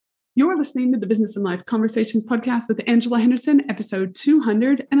You're listening to the Business and Life Conversations podcast with Angela Henderson, episode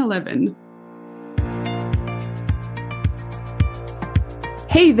 211.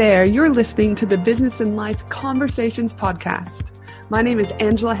 Hey there, you're listening to the Business and Life Conversations podcast. My name is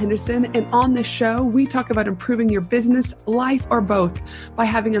Angela Henderson, and on this show, we talk about improving your business, life, or both by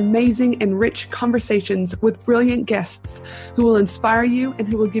having amazing and rich conversations with brilliant guests who will inspire you and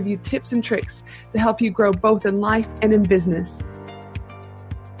who will give you tips and tricks to help you grow both in life and in business.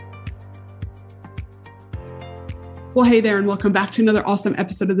 Well, hey there, and welcome back to another awesome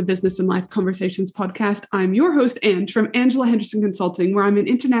episode of the Business and Life Conversations podcast. I'm your host, Ange, from Angela Henderson Consulting, where I'm an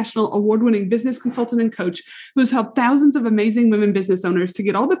international award-winning business consultant and coach who's helped thousands of amazing women business owners to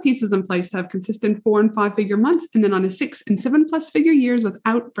get all the pieces in place to have consistent 4- and 5-figure months and then on to 6- and 7+ figure years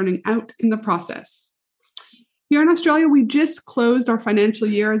without burning out in the process. Here in Australia, we just closed our financial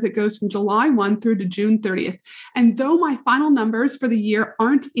year as it goes from July 1 through to June 30th. And though my final numbers for the year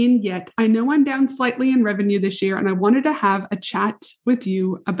aren't in yet, I know I'm down slightly in revenue this year, and I wanted to have a chat with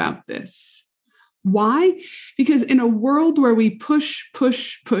you about this. Why? Because in a world where we push,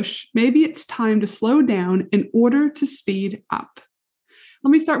 maybe it's time to slow down in order to speed up. Let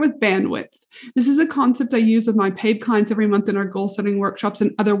me start with bandwidth. This is a concept I use with my paid clients every month in our goal setting workshops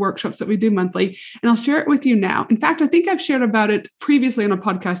and other workshops that we do monthly. And I'll share it with you now. In fact, I think I've shared about it previously on a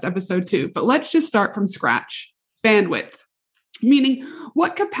podcast episode too, but let's just start from scratch. Bandwidth, meaning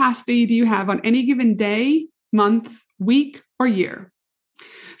what capacity do you have on any given day, month, week, or year?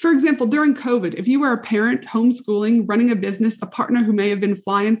 For example, during COVID, if you were a parent, homeschooling, running a business, a partner who may have been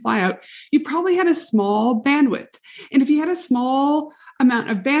fly in, fly out, you probably had a small bandwidth. And if you had a small amount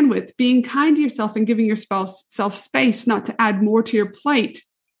of bandwidth, being kind to yourself and giving your spouse space not to add more to your plate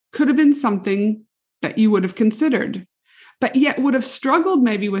could have been something that you would have considered, but yet would have struggled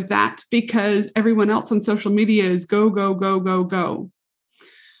maybe with that because everyone else on social media is go, go, go, go, go.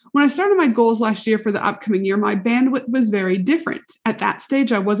 When I started my goals last year for the upcoming year, my bandwidth was very different. At that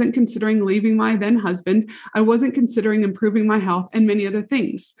stage, I wasn't considering leaving my then husband. I wasn't considering improving my health and many other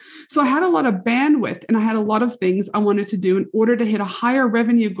things. So I had a lot of bandwidth and I had a lot of things I wanted to do in order to hit a higher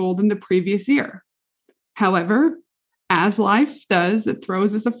revenue goal than the previous year. However, as life does, it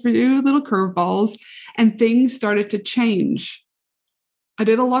throws us a few little curveballs and things started to change. I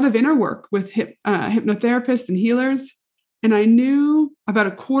did a lot of inner work with hypnotherapists and healers. And I knew about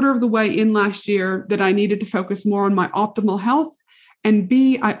a quarter of the way in last year that I needed to focus more on my optimal health. And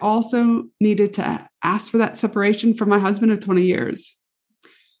B, I also needed to ask for that separation from my husband of 20 years.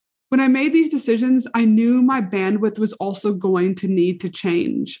 When I made these decisions, I knew my bandwidth was also going to need to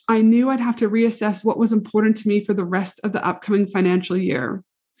change. I knew I'd have to reassess what was important to me for the rest of the upcoming financial year.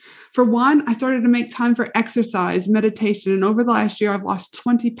 For one, I started to make time for exercise, meditation, and over the last year, I've lost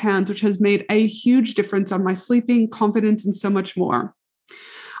 20 pounds, which has made a huge difference on my sleeping, confidence, and so much more.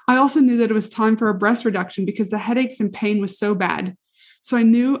 I also knew that it was time for a breast reduction because the headaches and pain was so bad. So I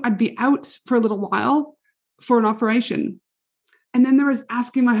knew I'd be out for a little while for an operation. And then there was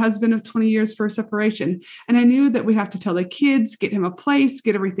asking my husband of 20 years for a separation. And I knew that we'd have to tell the kids, get him a place,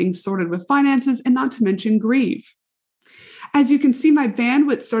 get everything sorted with finances, and not to mention grieve. As you can see, my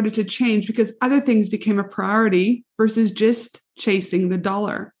bandwidth started to change because other things became a priority versus just chasing the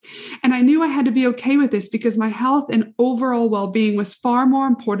dollar. And I knew I had to be okay with this because my health and overall well-being was far more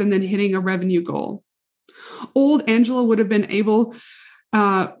important than hitting a revenue goal. Old Angela would have been able,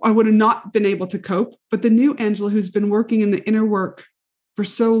 I would have not been able to cope, but the new Angela who's been working in the inner work for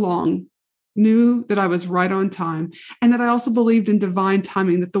so long knew that I was right on time and that I also believed in divine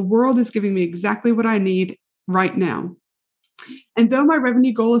timing, that the world is giving me exactly what I need right now. And though my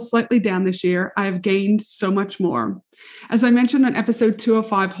revenue goal is slightly down this year, I have gained so much more. As I mentioned on episode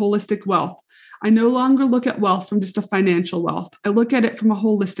 205, Holistic Wealth, I no longer look at wealth from just a financial wealth. I look at it from a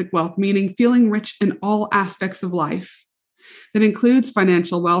holistic wealth, meaning feeling rich in all aspects of life. That includes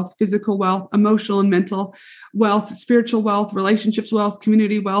financial wealth, physical wealth, emotional and mental wealth, spiritual wealth, relationships wealth,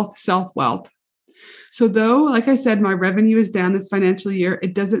 community wealth, self-wealth. So though, like I said, my revenue is down this financial year,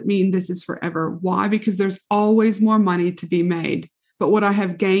 it doesn't mean this is forever. Why? Because there's always more money to be made. But what I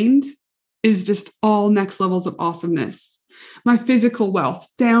have gained is just all next levels of awesomeness. My physical wealth,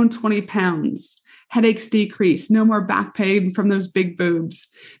 down 20 pounds. Headaches decrease. No more back pain from those big boobs.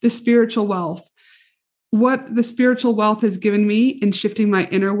 The spiritual wealth. What the spiritual wealth has given me in shifting my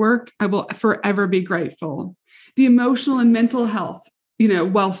inner work, I will forever be grateful. The emotional and mental health,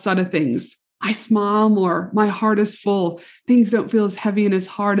 wealth side of things. I smile more. My heart is full. Things don't feel as heavy and as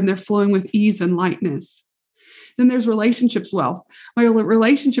hard, and they're flowing with ease and lightness. Then there's relationships wealth. My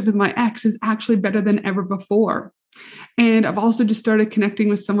relationship with my ex is actually better than ever before. And I've also just started connecting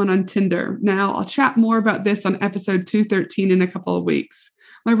with someone on Tinder. Now, I'll chat more about this on episode 213 in a couple of weeks.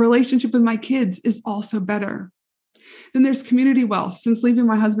 My relationship with my kids is also better. Then there's community wealth. Since leaving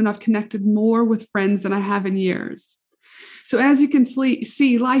my husband, I've connected more with friends than I have in years. So as you can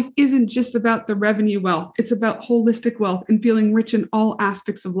see, life isn't just about the revenue wealth. It's about holistic wealth and feeling rich in all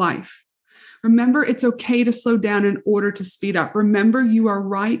aspects of life. Remember, it's okay to slow down in order to speed up. Remember, you are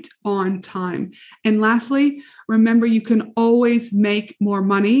right on time. And lastly, remember, you can always make more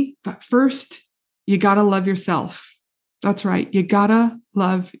money, but first, you gotta love yourself. That's right. You gotta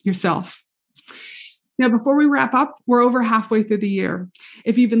love yourself. Now, before we wrap up, we're over halfway through the year.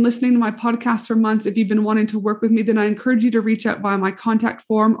 If you've been listening to my podcast for months, if you've been wanting to work with me, then I encourage you to reach out via my contact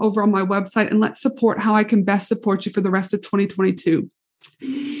form over on my website, and let's support how I can best support you for the rest of 2022.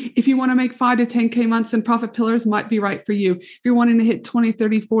 If you want to make 5 to 10K months, then Profit Pillars might be right for you. If you're wanting to hit 20,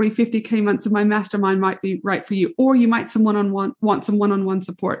 30, 40, 50K months of my mastermind might be right for you. Or you might want some one-on-one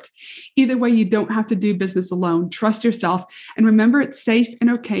support. Either way, you don't have to do business alone. Trust yourself. And remember, it's safe and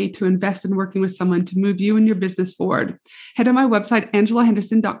okay to invest in working with someone to move you and your business forward. Head to my website,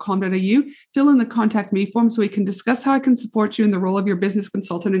 angelahenderson.com.au, fill in the contact me form so we can discuss how I can support you in the role of your business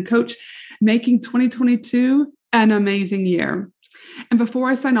consultant and coach, making 2022 an amazing year. And before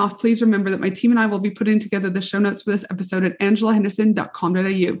I sign off, please remember that my team and I will be putting together the show notes for this episode at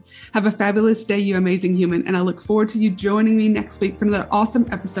angelahenderson.com.au. Have a fabulous day, you amazing human. And I look forward to you joining me next week for another awesome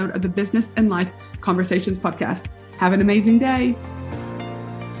episode of the Business and Life Conversations podcast. Have an amazing day.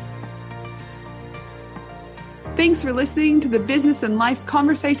 Thanks for listening to the Business and Life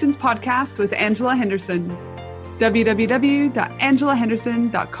Conversations podcast with Angela Henderson.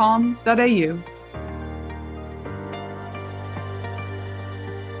 www.angelahenderson.com.au